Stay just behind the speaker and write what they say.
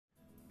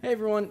Hey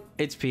everyone,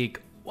 it's Peek.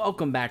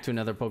 Welcome back to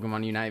another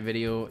Pokemon Unite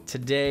video.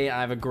 Today I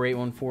have a great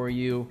one for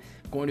you.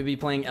 I'm going to be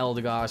playing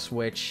Eldegoss,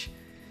 which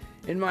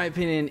in my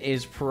opinion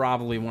is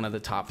probably one of the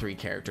top 3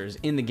 characters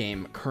in the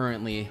game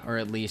currently, or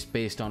at least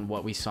based on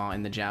what we saw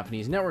in the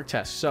Japanese network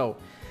test. So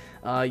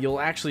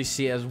you'll actually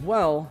see as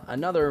well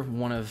another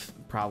one of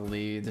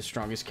probably the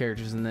strongest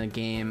characters in the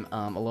game.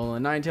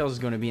 Alolan Ninetales is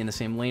going to be in the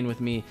same lane with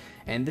me,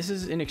 and this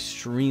is an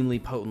extremely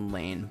potent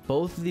lane.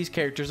 Both of these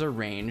characters are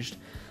ranged.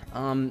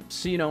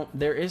 So, you know,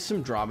 there is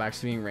some drawbacks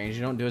to being ranged.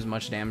 You don't do as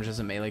much damage as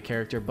a melee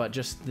character, but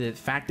just the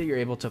fact that you're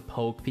able to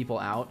poke people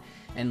out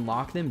and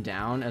lock them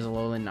down as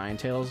Alolan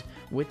Ninetales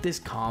with this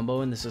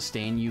combo and the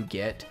sustain you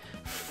get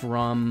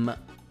from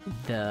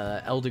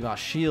the Eldegoss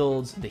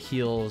shields, the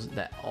heals,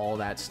 all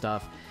that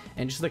stuff,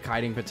 and just the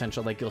kiting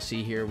potential like you'll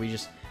see here.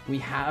 We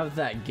have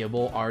that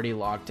Gibble already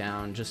locked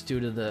down just due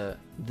to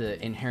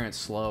the inherent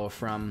slow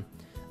from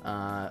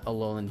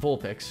Alolan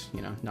Vulpix,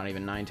 you know, not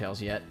even Ninetales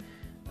yet.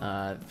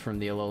 From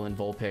the Alolan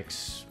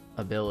Vulpix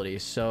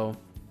abilities, so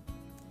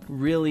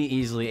really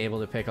easily able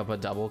to pick up a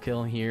double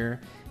kill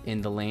here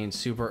in the lane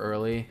super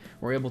early.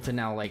 We're able to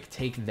now like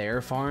take their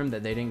farm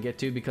that they didn't get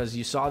to, because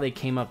you saw they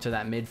came up to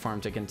that mid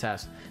farm to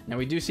contest. Now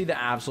we do see the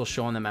Absol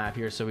show on the map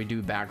here, so we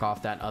do back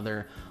off that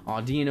other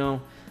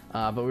Audino,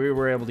 but we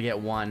were able to get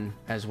one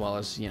as well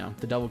as, you know,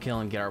 the double kill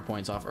and get our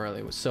points off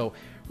early. So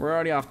we're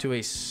already off to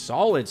a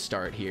solid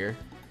start here.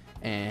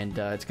 And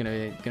it's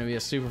gonna be a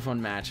super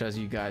fun match, as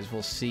you guys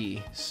will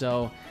see.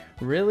 So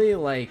really,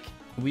 like,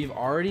 we've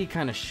already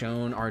kind of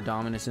shown our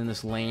dominance in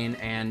this lane,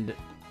 and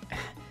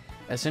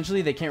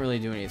essentially they can't really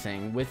do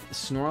anything with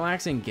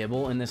Snorlax and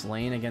Gibble in this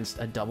lane against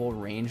a double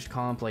ranged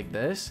comp like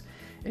this.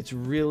 It's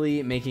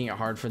really making it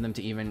hard for them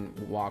to even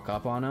walk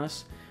up on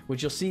us,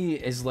 which you'll see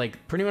is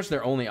like pretty much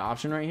their only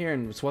option right here,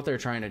 and it's what they're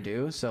trying to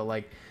do. So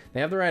like, they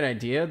have the right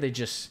idea, they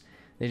just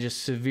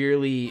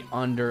severely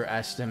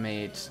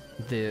underestimate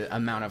the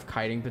amount of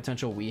kiting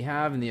potential we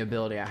have and the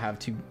ability I have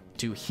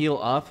to heal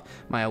up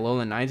my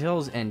Alolan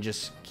Ninetales and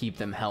just keep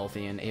them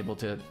healthy and able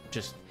to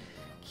just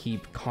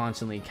keep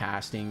constantly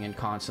casting and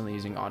constantly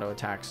using auto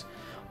attacks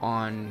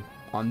on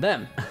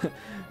them.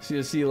 So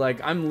you'll see, like,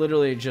 I'm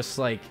literally just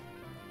like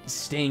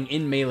staying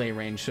in melee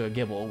range to a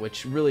Gibble,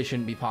 which really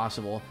shouldn't be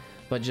possible,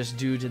 but just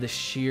due to the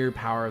sheer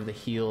power of the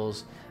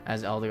heals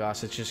as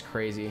Eldegoss, it's just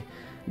crazy.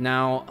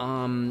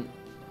 Now,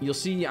 you'll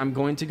see I'm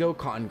going to go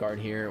Cotton Guard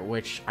here,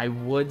 which I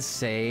would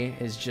say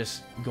is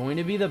just going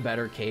to be the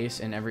better case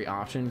in every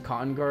option.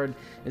 Cotton Guard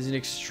is an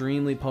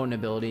extremely potent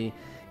ability,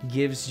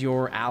 gives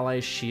your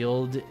allies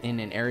shield in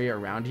an area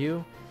around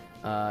you,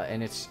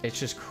 and it's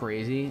just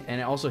crazy,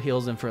 and it also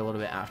heals them for a little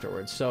bit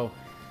afterwards. So,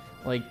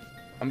 like,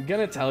 I'm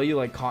gonna tell you,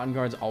 like, Cotton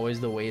Guard's always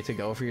the way to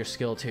go for your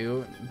skill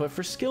 2, but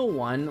for skill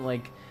 1,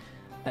 like,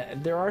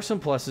 there are some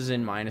pluses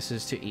and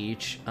minuses to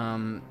each,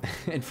 and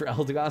for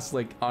Eldegoss,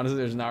 like, honestly,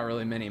 there's not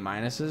really many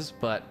minuses,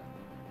 but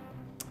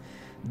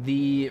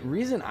the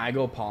reason I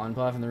go Pollen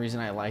Puff and the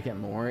reason I like it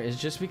more is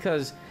just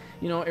because,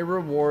 you know, it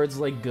rewards,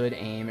 like, good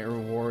aim. It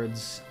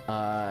rewards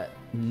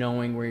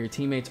knowing where your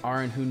teammates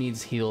are and who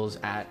needs heals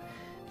at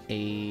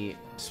a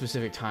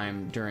specific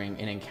time during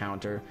an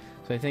encounter.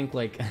 So I think,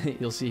 like,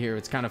 you'll see here,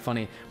 it's kind of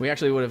funny. We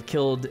actually would have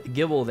killed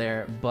Gibble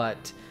there,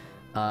 but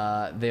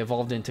they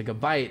evolved into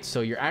Gabite,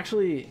 so you're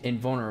actually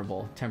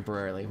invulnerable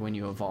temporarily when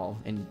you evolve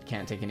and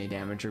can't take any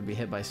damage or be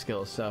hit by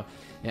skills. So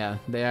yeah,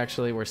 they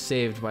actually were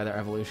saved by their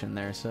evolution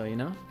there. So, you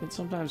know, it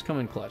sometimes come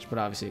in clutch, but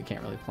obviously you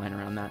can't really plan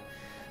around that.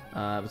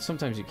 But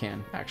sometimes you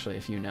can, actually,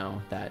 if you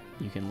know that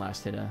you can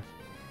last hit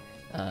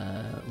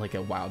like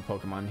a wild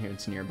Pokemon here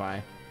that's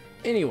nearby.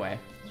 Anyway,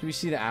 so we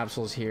see the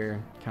Absols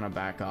here kind of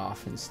back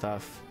off and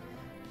stuff.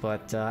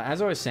 But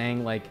as I was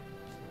saying, like,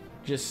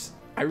 just,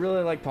 I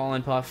really like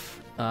Pollen Puff.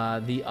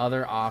 The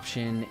other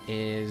option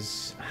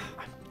is,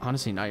 I'm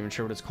honestly not even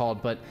sure what it's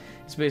called, but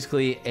it's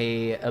basically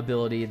a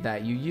ability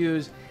that you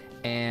use,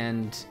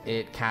 and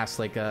it casts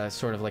like a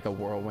sort of like a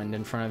whirlwind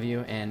in front of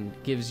you and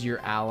gives your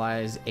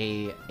allies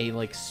a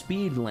like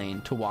speed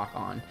lane to walk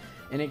on.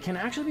 And it can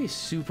actually be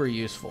super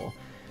useful,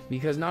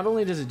 because not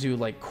only does it do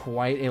like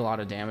quite a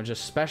lot of damage,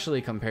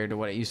 especially compared to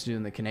what it used to do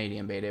in the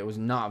Canadian beta. It was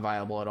not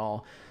viable at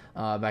all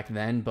back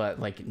then, but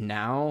like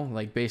now,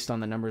 like based on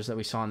the numbers that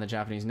we saw in the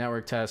Japanese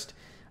network test,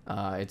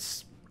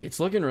 it's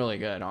looking really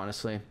good,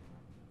 honestly.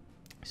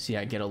 See,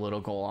 I get a little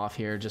goal off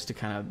here just to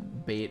kind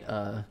of bait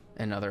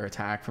another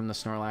attack from the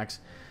Snorlax,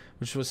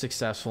 which was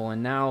successful.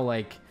 And now,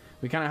 like,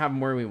 we kind of have them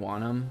where we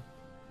want them.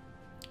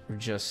 We're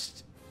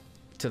just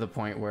to the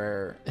point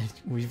where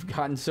we've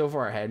gotten so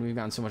far ahead. We've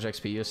gotten so much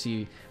XP. You'll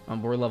see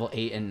we're level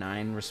 8 and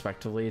 9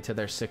 respectively to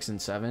their 6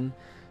 and 7.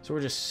 So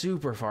we're just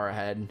super far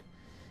ahead,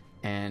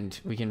 and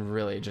we can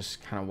really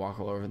just kind of walk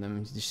all over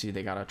them. You see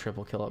they got a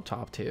triple kill up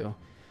top too.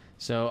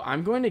 So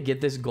I'm going to get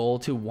this goal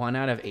to 1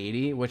 out of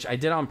 80, which I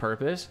did on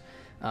purpose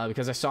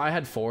because I saw I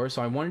had 4,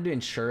 so I wanted to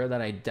ensure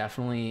that I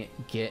definitely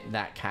get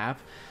that cap.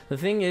 The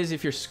thing is,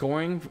 if you're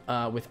scoring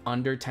with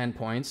under 10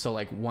 points, so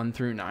like 1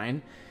 through 9,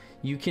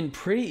 you can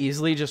pretty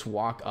easily just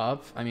walk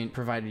up. I mean,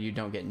 provided you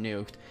don't get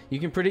nuked, you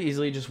can pretty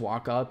easily just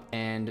walk up,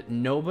 and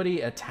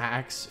nobody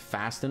attacks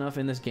fast enough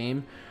in this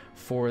game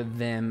for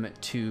them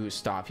to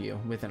stop you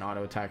with an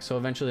auto attack. So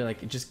eventually,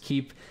 like, just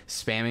keep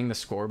spamming the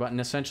score button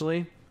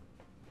essentially,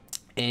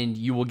 and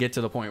you will get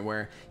to the point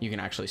where you can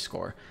actually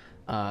score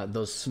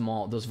those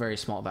very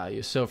small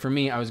values. So for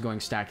me, I was going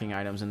stacking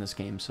items in this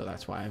game, so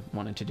that's why I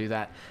wanted to do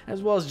that,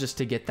 as well as just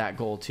to get that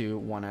goal to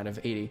 1 out of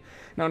 80.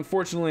 Now,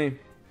 unfortunately,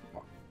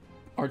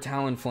 our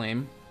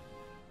Talonflame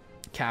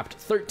capped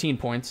 13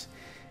 points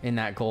in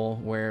that goal,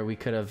 where we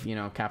could have, you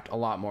know, capped a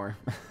lot more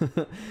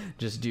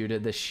just due to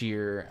the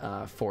sheer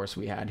force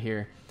we had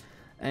here.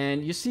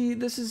 And you see,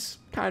 this is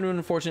kind of an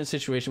unfortunate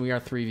situation. We are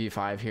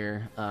 3v5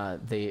 here.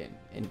 They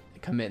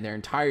commit their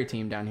entire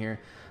team down here,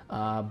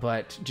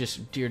 but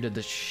just due to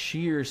the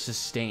sheer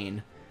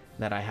sustain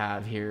that I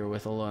have here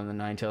with Alone in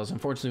the Ninetales,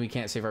 unfortunately we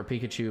can't save our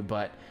Pikachu,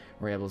 but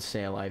we're able to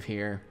stay alive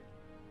here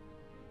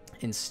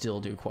and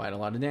still do quite a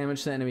lot of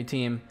damage to the enemy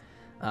team.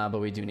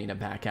 But we do need to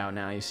back out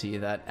now. You see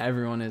that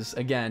everyone is,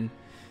 again,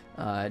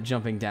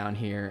 jumping down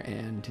here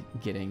and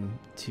getting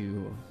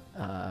to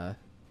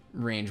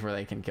range where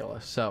they can kill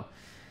us. So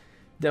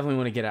definitely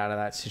want to get out of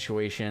that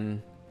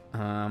situation.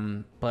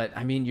 But,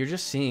 I mean, you're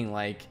just seeing,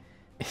 like,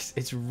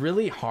 it's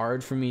really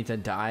hard for me to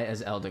die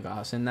as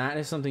Eldegoss. And that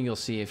is something you'll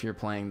see if you're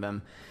playing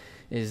them,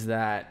 is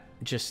that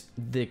just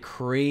the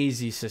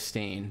crazy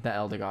sustain that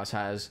Eldegoss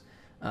has.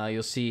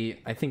 You'll see,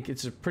 I think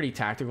it's a pretty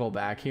tactical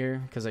back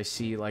here, because I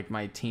see, like,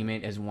 my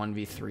teammate is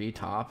 1v3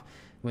 top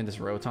with this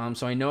Rotom,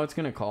 so I know it's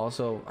gonna call.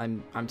 So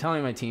I'm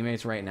telling my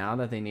teammates right now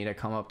that they need to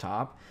come up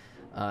top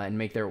and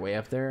make their way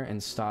up there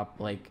and stop,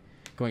 like,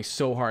 going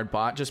so hard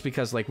bot, just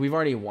because, like, we've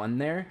already won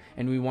there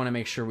and we want to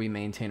make sure we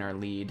maintain our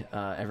lead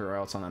everywhere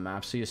else on the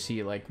map. So you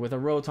see, like, with a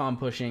Rotom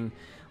pushing,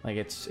 like,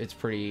 it's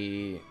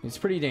pretty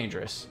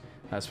dangerous.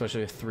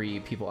 Especially with 3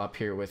 people up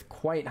here with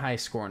quite high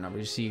score numbers.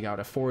 You see, you got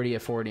a 40, a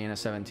 40, and a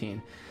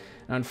 17.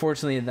 And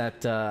unfortunately,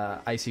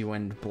 that Icy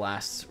Wind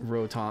blasts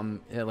Rotom,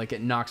 like,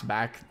 it knocks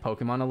back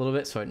Pokemon a little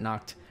bit, so it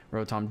knocked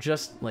Rotom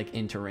just, like,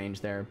 into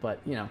range there. But,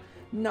 you know,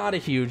 not a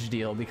huge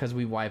deal, because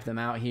we wiped them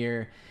out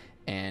here.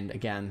 And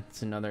again,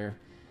 it's another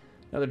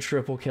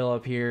triple kill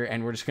up here,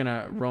 and we're just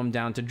gonna roam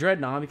down to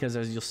Dreadnought, because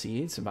as you'll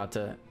see, it's about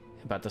to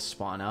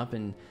spawn up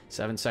in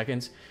 7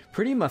 seconds.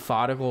 Pretty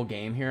methodical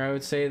game here, I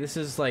would say. This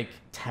is, like,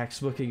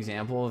 textbook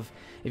example of,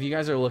 if you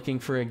guys are looking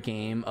for a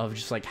game of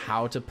just, like,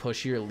 how to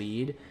push your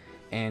lead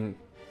and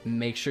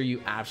make sure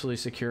you absolutely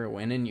secure a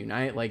win in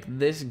Unite, like,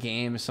 this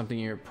game is something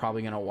you're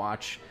probably going to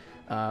watch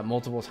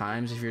multiple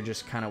times if you're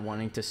just kind of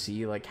wanting to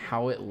see, like,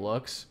 how it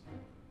looks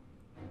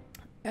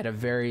at a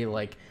very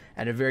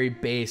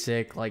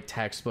basic, like,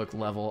 textbook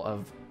level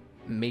of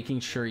making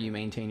sure you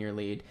maintain your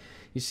lead.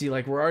 You see,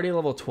 like, we're already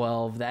level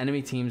 12. The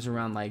enemy team's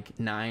around, like,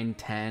 9,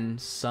 10.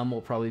 Some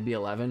will probably be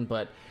 11.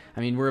 But,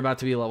 I mean, we're about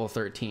to be level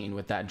 13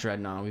 with that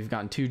Dreadnought. We've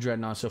gotten 2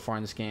 Dreadnoughts so far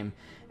in this game.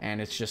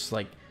 And it's just,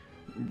 like,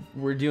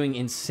 we're doing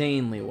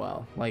insanely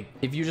well. Like,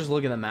 if you just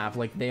look at the map,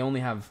 like, they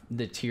only have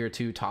the tier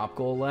 2 top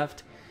goal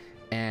left.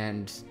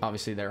 And,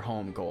 obviously, their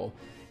home goal.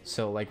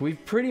 So, like,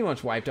 we've pretty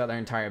much wiped out their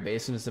entire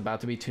base. And it's about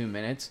to be 2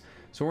 minutes.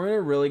 So we're in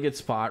a really good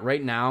spot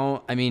right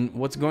now. I mean,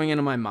 what's going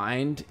into my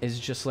mind is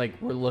just, like,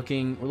 we're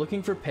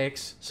looking for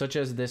picks such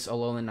as this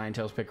Alolan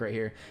Ninetales pick right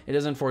here. It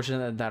is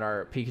unfortunate that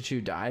our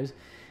Pikachu dies,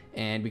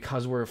 and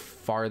because we're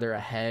farther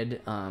ahead,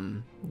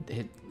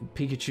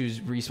 Pikachu's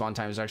respawn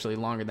time is actually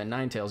longer than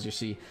Ninetales. You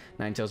see,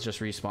 Ninetales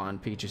just respawned.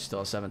 Pikachu's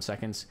still 7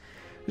 seconds,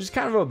 which is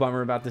kind of a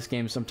bummer about this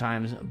game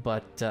sometimes.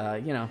 But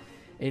you know,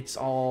 it's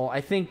all.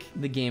 I think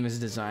the game is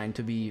designed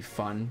to be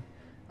fun.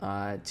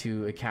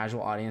 To a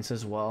casual audience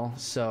as well,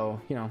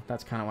 so you know,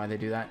 that's kind of why they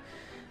do that.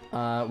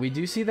 We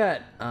do see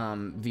that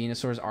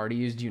Venusaur's already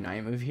used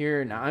Unite move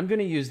here. Now I'm going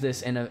to use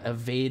this and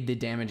evade the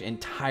damage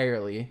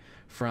entirely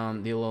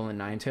from the Alolan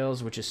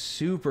Ninetales, which is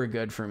super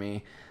good for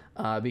me,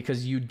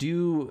 because you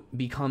do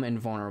become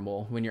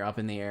invulnerable when you're up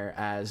in the air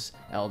as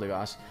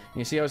Eldegoss. And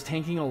you see, I was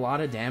tanking a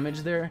lot of damage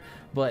there,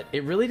 but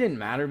it really didn't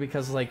matter,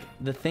 because, like,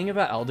 the thing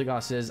about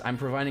Eldegoss is I'm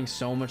providing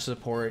so much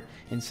support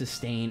and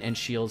sustain and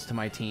shields to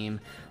my team.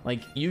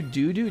 Like, you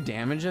do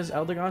damage as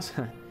Eldegoss,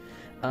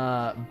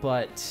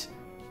 but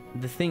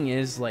the thing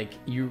is, like,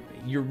 you're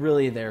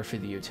really there for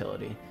the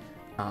utility.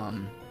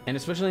 And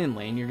especially in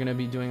lane, you're going to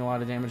be doing a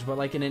lot of damage. But,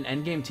 like, in an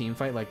endgame team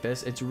fight like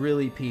this, it's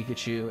really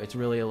Pikachu, it's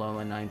really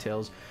Alolan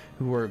Ninetales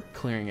who are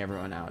clearing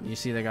everyone out. You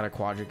see they got a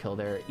quadra kill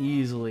there.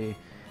 Easily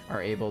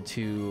are able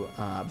to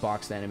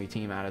box the enemy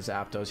team out as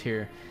Zapdos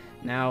here.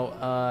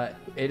 Now,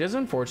 it is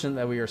unfortunate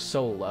that we are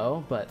so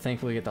low, but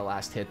thankfully we get the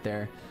last hit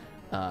there.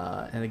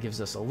 And it gives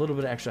us a little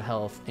bit of extra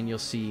health. And you'll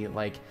see,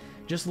 like,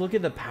 just look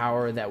at the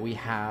power that we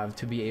have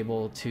to be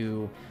able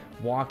to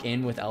walk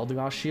in with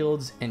Eldegoss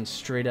shields and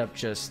straight up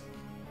just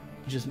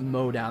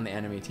mow down the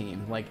enemy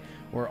team. Like,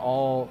 we're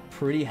all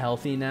pretty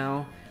healthy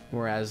now,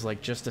 whereas,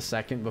 like, just a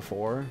second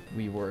before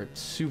we were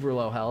super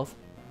low health.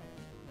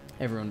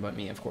 Everyone but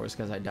me, of course,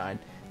 because I died.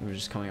 We were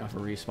just coming off a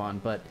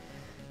respawn. But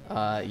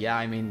Yeah,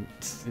 I mean,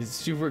 it's a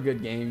super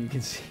good game. You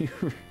can see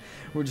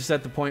we're just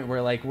at the point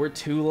where like we're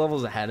 2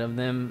 levels ahead of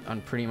them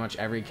on pretty much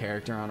every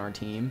character on our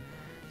team,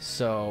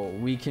 so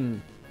we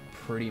can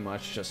pretty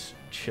much just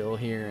chill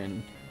here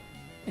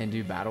and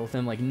do battle with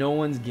them. Like no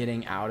one's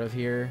getting out of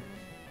here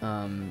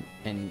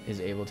and is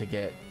able to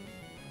get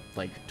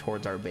like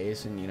towards our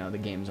base, and you know the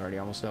game's already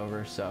almost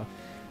over, so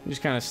we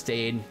just kind of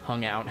stayed,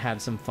 hung out,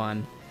 had some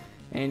fun.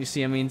 And you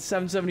see, I mean,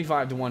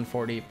 775 to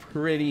 140,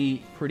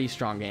 pretty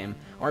strong game.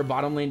 Our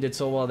bottom lane did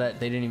so well that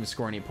they didn't even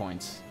score any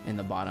points in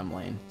the bottom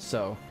lane.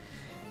 So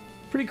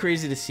pretty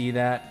crazy to see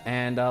that.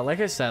 And like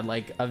I said,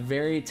 like a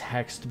very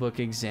textbook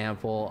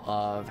example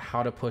of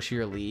how to push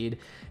your lead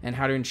and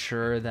how to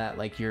ensure that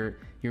like you're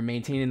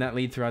maintaining that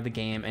lead throughout the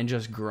game and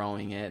just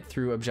growing it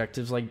through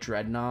objectives like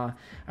Dreadnought,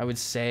 I would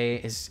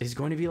say is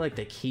going to be like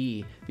the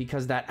key,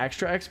 because that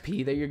extra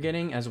XP that you're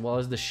getting as well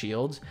as the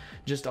shields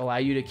just allow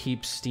you to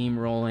keep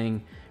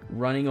steamrolling,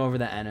 running over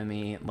the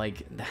enemy.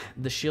 Like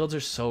the shields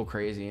are so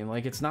crazy.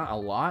 Like it's not a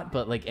lot,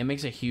 but like it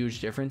makes a huge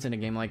difference in a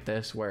game like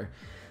this where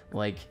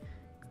like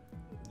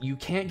you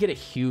can't get a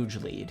huge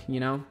lead, you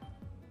know?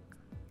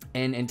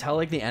 And until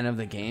like the end of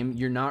the game,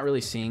 you're not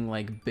really seeing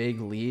like big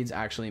leads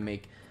actually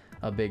make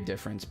a big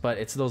difference. But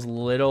it's those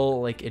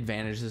little like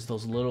advantages,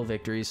 those little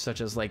victories, such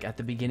as like at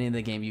the beginning of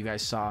the game you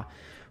guys saw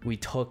we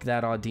took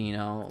that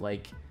Audino.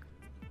 Like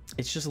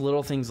it's just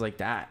little things like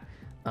that,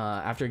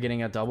 after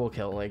getting a double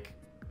kill, like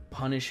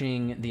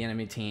punishing the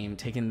enemy team,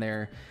 taking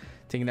their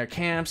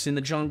camps in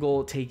the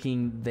jungle,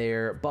 taking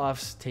their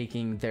buffs,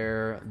 taking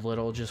their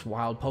little just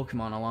wild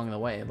Pokemon along the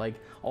way. Like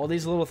all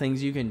these little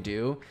things you can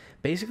do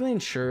basically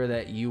ensure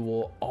that you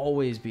will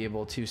always be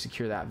able to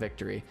secure that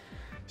victory.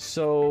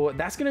 So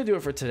that's going to do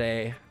it for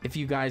today. If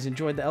you guys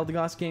enjoyed the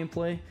Eldegoss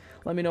gameplay,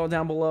 let me know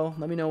down below.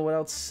 Let me know what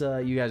else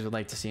you guys would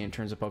like to see in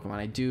terms of Pokemon.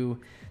 I do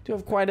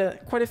have quite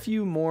a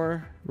few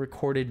more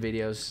recorded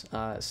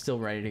videos still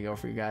ready to go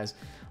for you guys.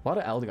 A lot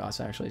of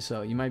Eldegoss actually,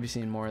 so you might be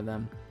seeing more of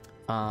them.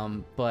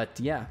 But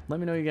yeah, let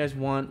me know what you guys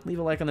want. Leave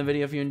a like on the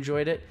video if you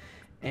enjoyed it,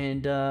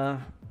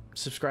 and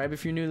subscribe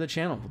if you're new to the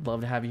channel. Would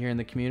love to have you here in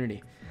the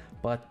community.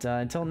 But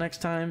until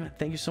next time,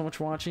 thank you so much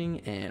for watching,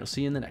 and I'll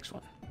see you in the next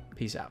one.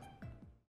 Peace out.